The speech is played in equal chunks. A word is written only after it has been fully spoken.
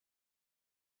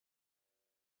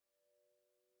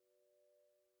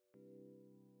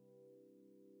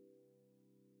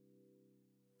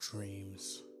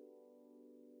dreams.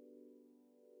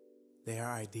 They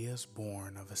are ideas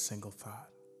born of a single thought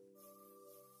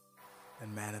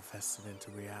and manifested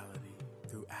into reality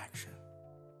through action.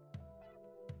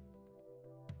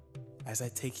 As I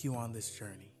take you on this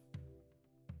journey,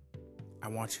 I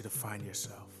want you to find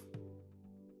yourself,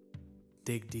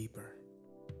 dig deeper,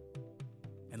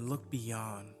 and look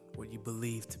beyond what you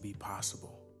believe to be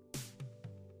possible.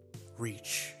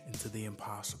 Reach into the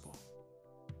impossible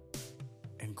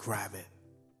and grab it.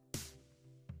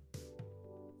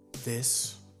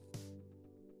 This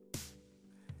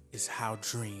is how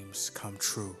dreams come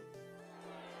true.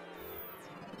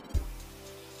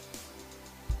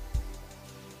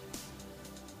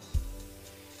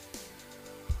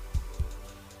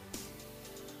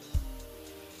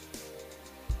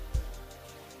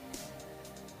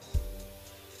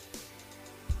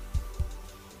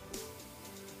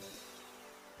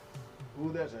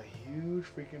 Ooh, there's a huge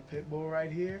freaking pit bull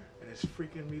right here, and it's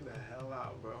freaking me the hell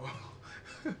out, bro.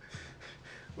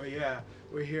 But yeah,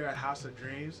 we're here at House of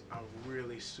Dreams. I'm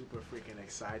really super freaking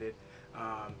excited.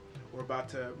 We're about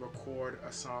to record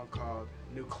a song called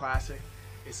New Classic.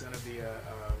 It's gonna be a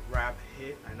rap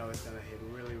hit. I know it's gonna hit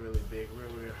really, really big,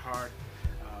 really, really hard.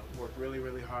 Worked really,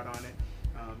 really hard on it.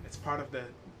 It's part of the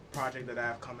project that I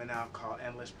have coming out called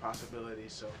Endless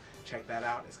Possibilities, so check that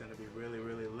out. It's gonna be really,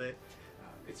 really lit.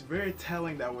 It's very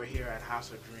telling that we're here at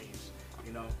House of Dreams,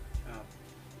 you know,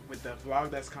 with the vlog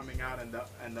that's coming out and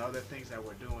the other things that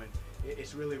we're doing.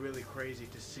 It's really, really crazy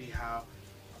to see how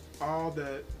all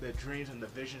the dreams and the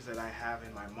visions that I have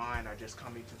in my mind are just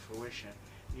coming to fruition.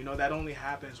 You know, that only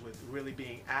happens with really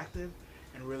being active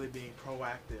and really being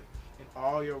proactive in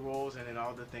all your roles and in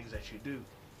all the things that you do.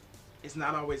 It's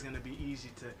not always going to be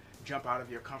easy to jump out of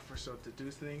your comfort zone to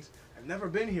do things. I've never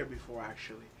been here before,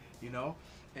 actually, you know,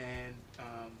 and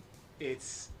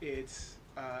it's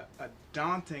a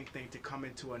daunting thing to come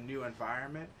into a new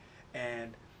environment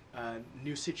and a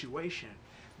new situation,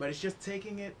 but it's just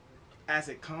taking it as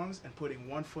it comes and putting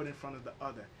one foot in front of the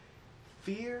other.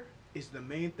 Fear is the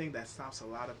main thing that stops a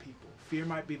lot of people. Fear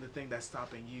might be the thing that's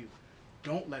stopping you.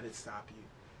 Don't let it stop you.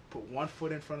 Put one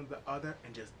foot in front of the other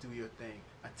and just do your thing.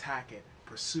 Attack it,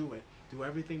 pursue it, do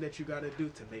everything that you got to do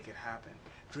to make it happen.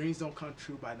 Dreams don't come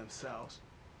true by themselves.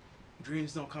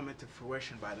 Dreams don't come into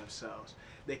fruition by themselves.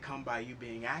 They come by you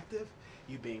being active,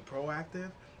 you being proactive,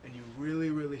 and you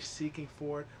really, really seeking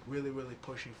for it, really, really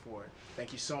pushing for it.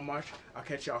 Thank you so much. I'll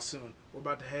catch y'all soon. We're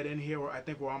about to head in here. I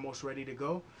think we're almost ready to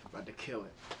go. About to kill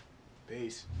it.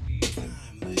 Peace. These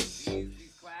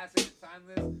classic,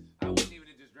 timeless. I wouldn't even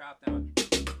have just dropped down.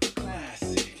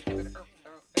 Classic.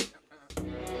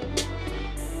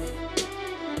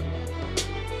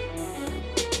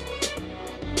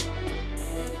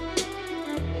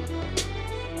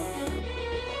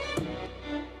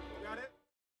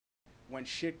 When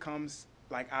shit comes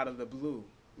like out of the blue,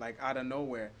 like out of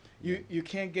nowhere, you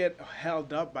can't get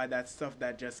held up by that stuff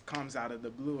that just comes out of the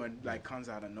blue and like comes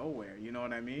out of nowhere. You know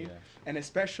what I mean? Yeah. And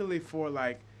especially for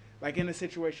like in a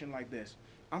situation like this,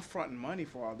 I'm fronting money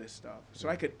for all this stuff, so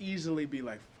I could easily be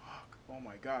like, fuck, oh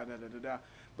my god, da da da da.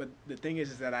 But the thing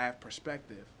is that I have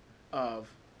perspective of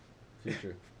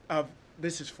future of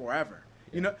this is forever.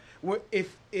 Yeah. You know,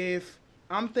 if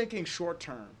I'm thinking short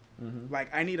term. Mm-hmm. Like,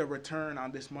 I need a return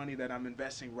on this money that I'm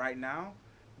investing right now,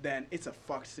 then it's a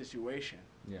fucked situation.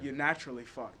 Yeah. You're naturally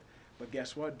fucked. But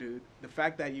guess what, dude? The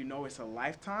fact that you know it's a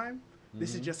lifetime,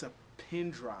 this is just a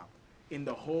pin drop in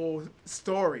the whole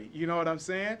story. You know what I'm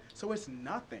saying? So it's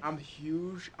nothing. I'm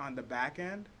huge on the back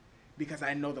end because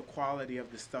I know the quality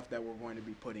of the stuff that we're going to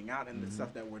be putting out and the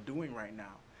stuff that we're doing right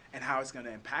now and how it's going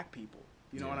to impact people.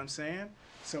 You know what I'm saying?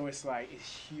 So it's like,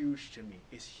 it's huge to me.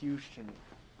 It's huge to me.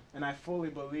 And I fully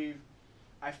believe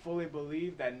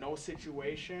that no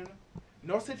situation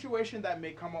that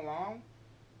may come along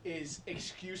is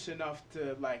excuse enough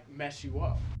to like mess you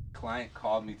up. Client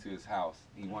called me to his house.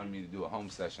 He wanted me to do a home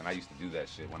session. I used to do that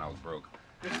shit when I was broke.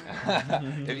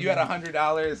 If you had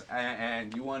 $100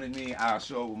 and you wanted me, I'll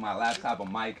show up with my laptop, a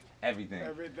mic, everything.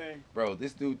 Everything. Bro,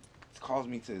 this dude calls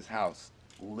me to his house.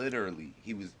 Literally,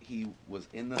 he was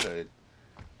in the hood.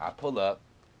 I pull up.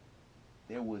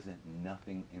 There wasn't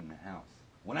nothing in the house.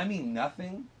 When I mean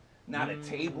nothing, not a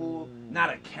table, not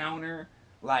a counter,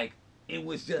 like it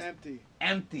was just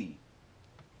empty.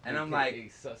 And I'm like, a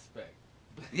suspect.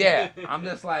 Yeah, I'm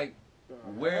just like,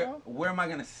 where am I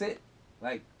gonna sit,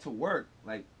 like to work?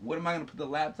 Like, what am I gonna put the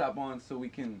laptop on so we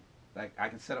can, like, I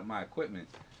can set up my equipment,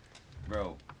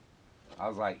 bro? I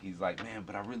was like, he's like, man,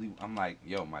 but I'm like,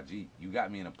 yo, my G, you got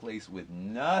me in a place with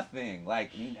nothing,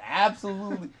 like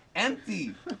absolutely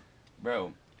empty.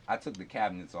 Bro, I took the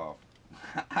cabinets off,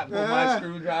 I put my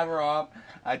screwdriver off.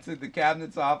 I took the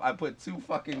cabinets off. I put 2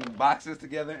 fucking boxes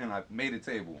together, and I made a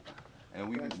table, and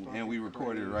we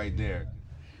recorded right there.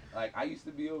 Like, I used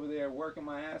to be over there working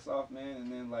my ass off, man, and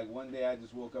then like one day I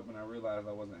just woke up and I realized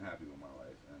I wasn't happy with my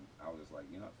life, and I was just like,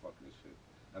 you know, fuck this shit.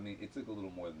 I mean, it took a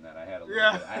little more than that. I had a little,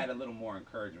 I had a little more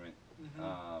encouragement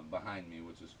behind me,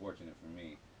 which was fortunate for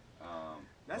me.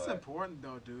 That's important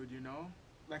though, dude. You know,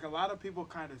 like a lot of people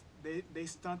kind of they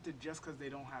stunted just because they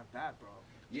don't have that, bro.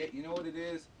 Yeah, you know what it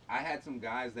is? I had some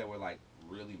guys that were like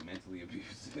really mentally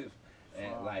abusive,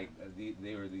 and like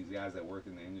they were these guys that worked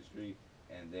in the industry,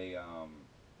 and they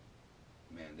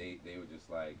man, they were just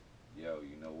like, yo,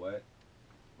 you know what?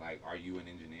 Like, are you an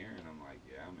engineer? And I'm like,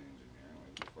 yeah, I'm an engineer. I'm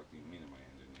like, what the fuck do you mean am I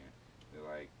an engineer? They're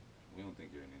like, we don't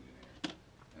think you're an engineer.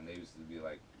 And they used to be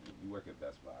like, you work at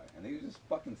Best Buy. And they would just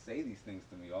fucking say these things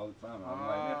to me all the time. And I'm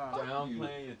like, man, fuck you.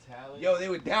 Downplaying your talent. Yo, they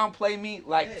would downplay me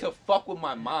like to fuck with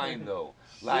my mind though.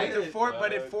 Like,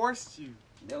 But it forced you.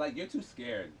 they're like, you're too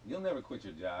scared. You'll never quit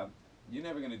your job. You're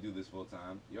never gonna do this full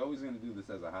time. You're always gonna do this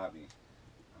as a hobby.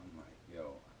 I'm like,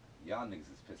 yo, y'all niggas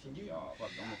is pissing me off. Fuck,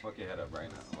 I'm gonna fuck your head up right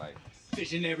now. Like,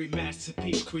 visionary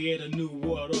masterpiece, create a new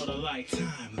world order like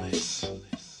timeless.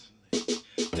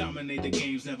 Dominate the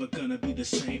game's never gonna be the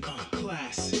same.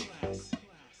 Classic.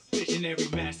 Visionary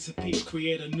masterpiece,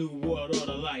 create a new world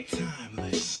order like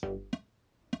timeless.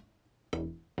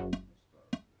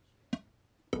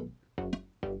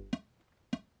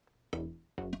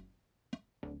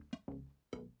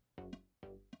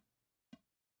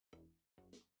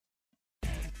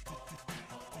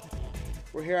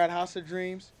 We're here at House of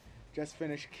Dreams. Just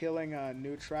finished killing a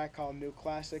new track called New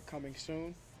Classic, coming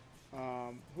soon.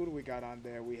 Who do we got on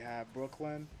there? We have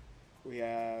Brooklyn. We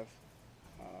have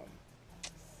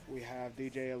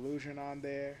DJ Illusion on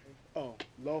there. Oh,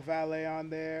 Low Valet on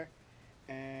there.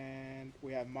 And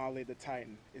we have Molly the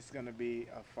Titan. It's going to be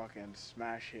a fucking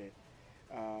smash hit.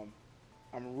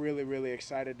 I'm really, really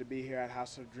excited to be here at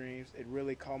House of Dreams. It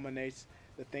really culminates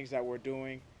the things that we're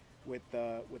doing with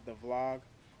the vlog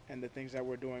and the things that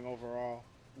we're doing overall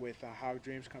with How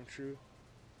Dreams Come True.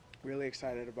 Really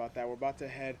excited about that. We're about to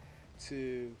head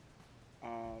to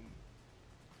the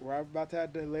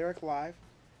Lyric Live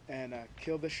and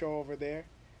kill the show over there.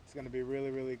 It's going to be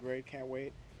really, really great. Can't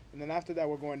wait. And then after that,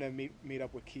 we're going to meet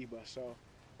up with Kiba. So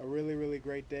a really, really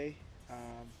great day.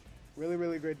 Really,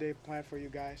 really great day planned for you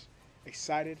guys.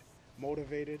 Excited,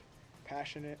 motivated,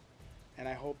 passionate, and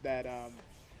I hope that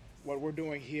what we're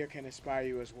doing here can inspire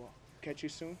you as well. Catch you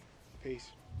soon. Peace.